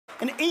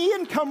And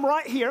Ian, come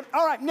right here.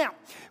 All right, now,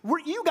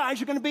 you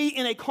guys are going to be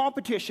in a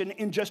competition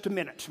in just a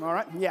minute, all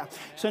right? Yeah.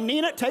 So,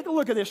 Nina, take a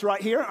look at this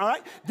right here, all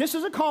right? This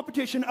is a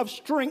competition of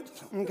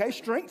strength, okay?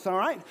 Strength, all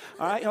right?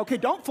 All right, okay,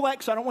 don't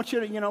flex. I don't want you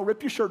to,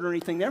 rip your shirt or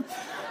anything there,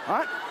 all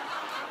right?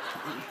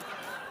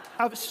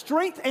 Of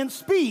strength and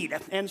speed.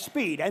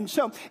 And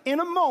so in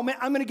a moment,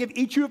 I'm going to give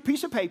each of you a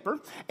piece of paper,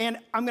 and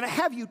I'm going to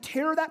have you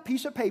tear that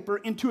piece of paper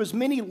into as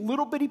many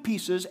little bitty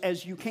pieces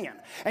as you can.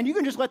 And you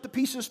can just let the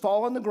pieces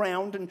fall on the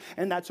ground,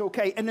 and that's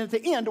okay. And then at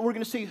the end, we're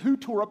going to see who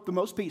tore up the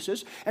most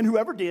pieces, and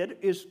whoever did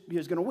is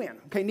going to win.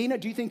 Okay, Nina,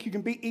 do you think you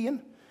can beat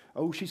Ian?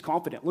 Oh, she's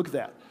confident. Look at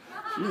that.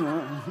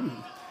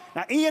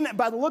 Now, Ian,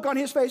 by the look on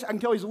his face, I can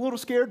tell he's a little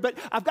scared, but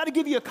I've got to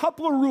give you a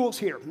couple of rules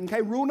here,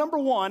 okay? Rule number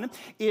one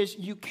is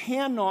you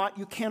cannot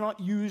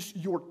use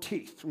your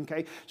teeth,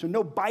 okay? So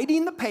no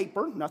biting the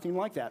paper, nothing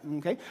like that,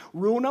 okay?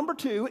 Rule number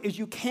two is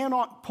you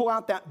cannot pull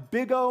out that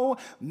big old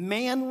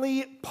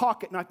manly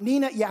pocket knife.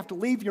 Nina, you have to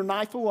leave your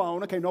knife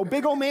alone, okay? No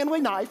big old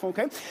manly knife,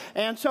 okay?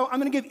 And so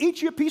I'm going to give each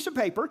of you a piece of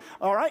paper,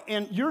 all right?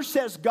 And yours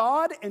says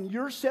God and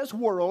yours says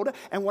world.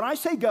 And when I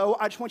say go,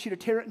 I just want you to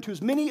tear it into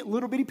as many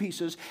little bitty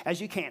pieces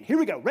as you can. Here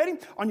we go. Ready?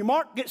 On your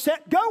mark, get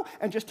set, go,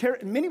 and just tear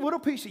it in many little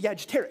pieces. Yeah,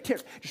 just tear it.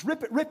 Just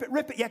rip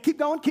it. Yeah, keep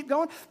going.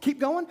 All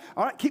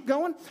right, keep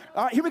going.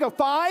 All right, here we go.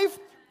 5,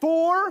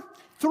 4,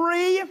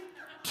 3,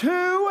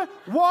 2,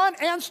 1,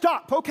 and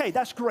stop. Okay,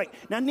 that's great.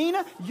 Now,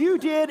 Nina, you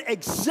did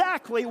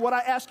exactly what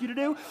I asked you to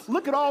do.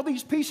 Look at all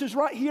these pieces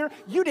right here.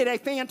 You did a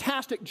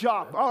fantastic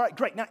job. All right,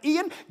 great. Now,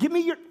 Ian, give me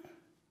your...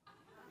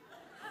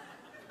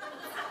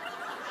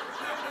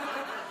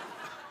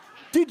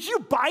 Did you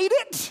bite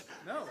it?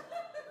 No.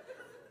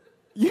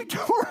 You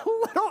tore a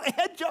little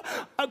edge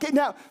off. Okay,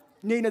 now,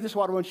 Nina, this is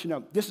what I want you to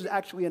know. This is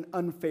actually an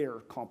unfair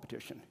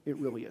competition. It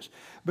really is.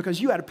 Because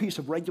you had a piece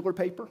of regular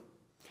paper,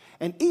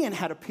 and Ian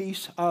had a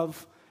piece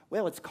of,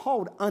 well, it's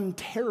called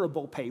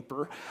unterrible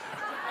paper.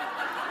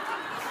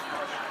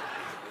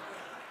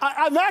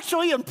 I'm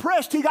actually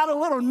impressed he got a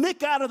little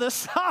nick out of the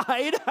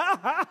side.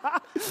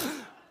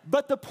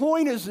 But the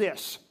point is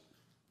this.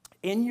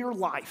 In your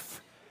life,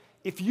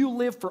 if you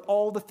live for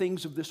all the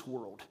things of this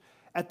world,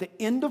 at the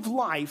end of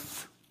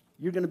life,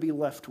 you're going to be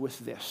left with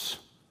this.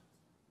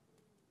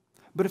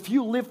 But if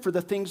you live for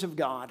the things of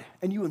God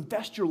and you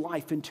invest your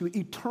life into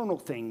eternal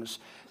things,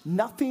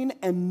 nothing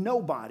and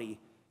nobody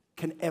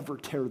can ever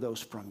tear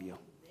those from you.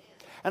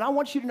 And I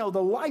want you to know the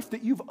life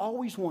that you've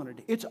always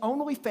wanted, it's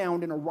only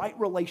found in a right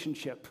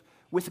relationship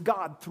with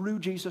God through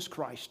Jesus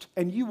Christ,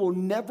 and you will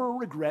never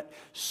regret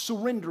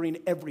surrendering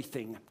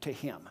everything to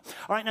Him.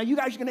 All right, now you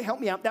guys are going to help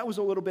me out. That was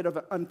a little bit of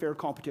an unfair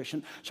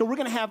competition. So we're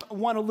going to have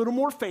one a little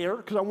more fair,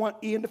 because I want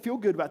Ian to feel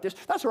good about this.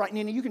 That's all right,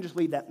 Nina, you can just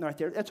leave that right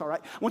there. That's all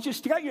right. I want you to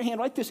stick out your hand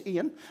like this,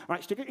 Ian. All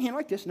right, stick out your hand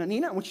like this. Now,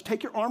 Nina, I want you to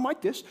take your arm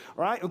like this.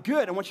 All right, oh,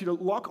 good. I want you to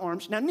lock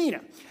arms. Now, Nina,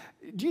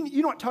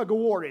 you know what tug of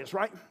war is,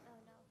 right?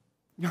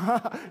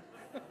 Oh,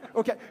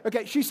 no.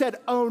 Okay, she said,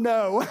 oh,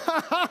 no.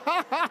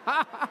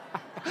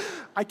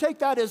 I take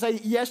that as a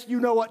yes, you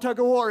know what tug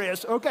of war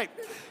is. Okay.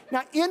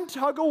 Now, in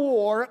tug of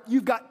war,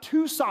 you've got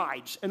two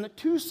sides, and the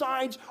two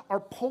sides are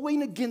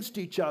pulling against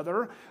each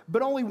other,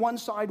 but only one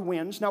side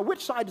wins. Now,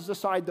 which side is the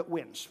side that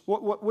wins?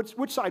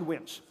 Which side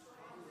wins?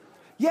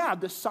 Yeah,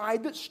 the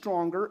side that's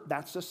stronger,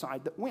 that's the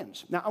side that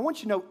wins. Now, I want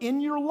you to know,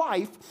 in your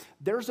life,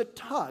 there's a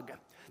tug.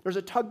 There's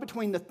a tug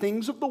between the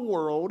things of the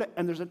world,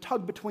 and there's a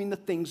tug between the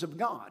things of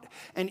God.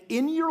 And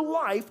in your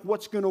life,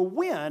 what's going to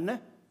win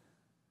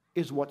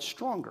is what's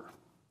stronger.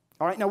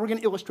 All right, now we're going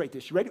to illustrate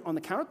this. You ready? On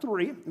the count of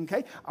 3,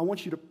 okay, I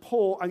want you to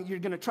pull. You're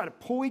going to try to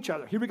pull each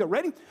other. Here we go.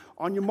 Ready?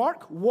 On your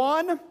mark.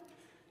 1,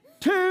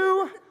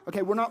 2.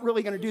 Okay, we're not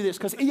really going to do this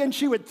because Ian,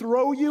 she would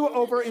throw you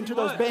over into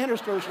those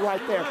banisters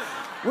right there.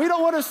 We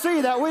don't want to see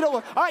that.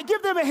 All right,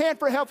 give them a hand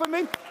for helping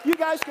me. You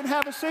guys can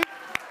have a seat.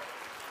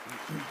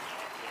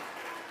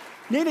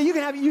 Nina, you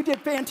can have it. You did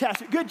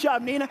fantastic. Good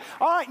job, Nina.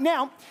 All right,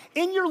 now,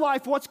 in your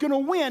life, what's going to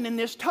win in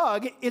this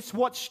tug? It's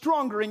what's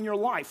stronger in your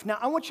life. Now,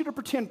 I want you to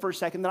pretend for a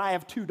second that I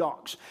have 2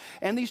 dogs.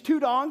 And these 2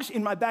 dogs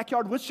in my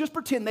backyard, let's just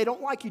pretend they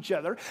don't like each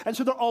other, and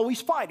so they're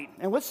always fighting.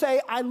 And let's say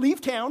I leave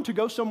town to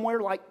go somewhere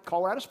like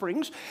Colorado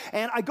Springs,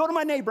 and I go to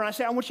my neighbor and I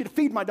say, I want you to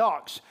feed my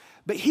dogs.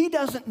 But he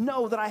doesn't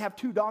know that I have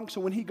 2 dogs,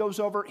 so when he goes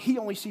over, he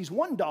only sees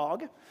 1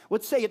 dog.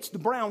 Let's say it's the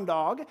brown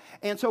dog.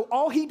 And so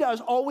all he does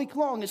all week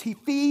long is he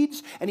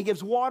feeds and he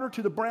gives water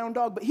to the brown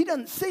dog, but he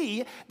doesn't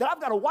see that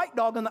I've got a white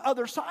dog on the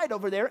other side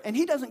over there, and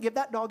he doesn't give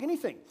that dog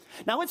anything.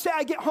 Now, let's say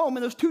I get home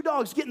and those 2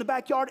 dogs get in the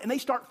backyard and they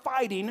start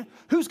fighting.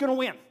 Who's going to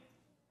win?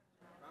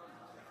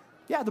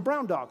 Yeah, the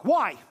brown dog.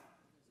 Why?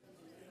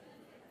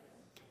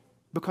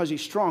 Because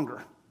he's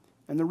stronger.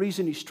 And the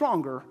reason he's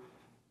stronger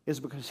is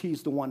because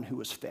he's the one who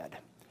is fed.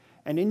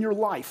 And in your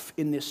life,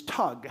 in this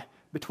tug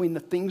between the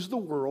things of the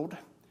world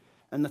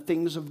and the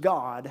things of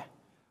God,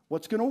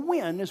 what's going to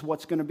win is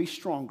what's going to be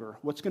stronger.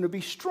 What's going to be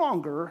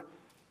stronger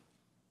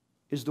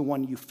is the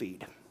one you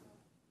feed.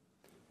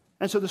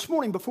 And so this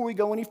morning, before we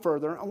go any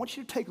further, I want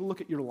you to take a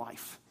look at your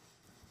life.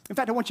 In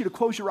fact, I want you to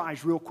close your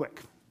eyes real quick.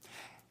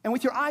 And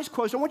with your eyes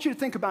closed, I want you to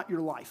think about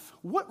your life.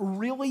 What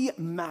really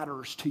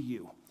matters to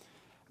you?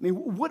 I mean,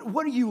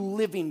 what are you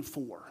living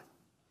for?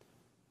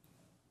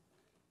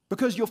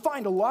 Because you'll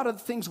find a lot of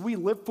the things we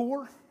live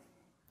for,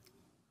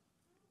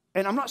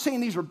 and I'm not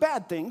saying these are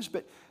bad things,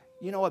 but,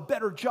 you know, a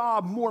better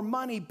job, more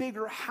money,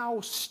 bigger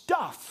house,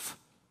 stuff.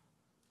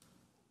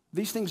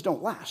 These things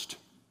don't last.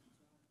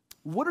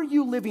 What are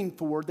you living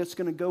for that's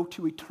going to go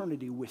to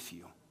eternity with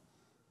you?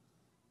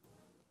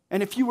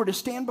 And if you were to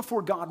stand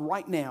before God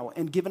right now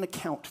and give an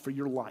account for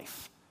your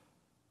life,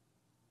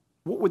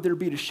 what would there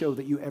be to show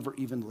that you ever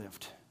even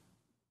lived?